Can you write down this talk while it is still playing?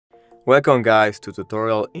Welcome guys to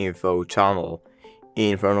tutorial info channel.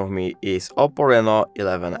 In front of me is Oppo Reno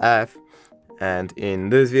 11F, and in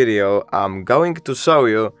this video I'm going to show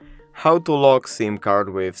you how to lock SIM card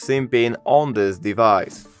with SIM pin on this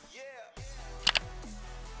device.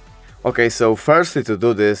 Okay, so firstly to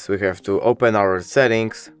do this we have to open our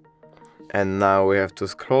settings, and now we have to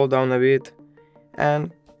scroll down a bit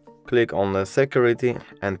and click on the security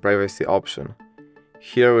and privacy option.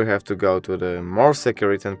 Here we have to go to the more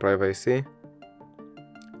security and privacy,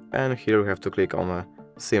 and here we have to click on a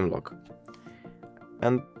SIM lock.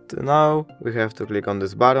 And now we have to click on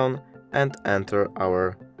this button and enter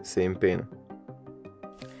our SIM pin.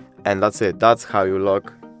 And that's it. That's how you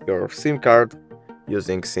lock your SIM card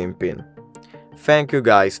using SIM pin. Thank you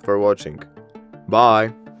guys for watching.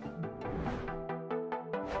 Bye!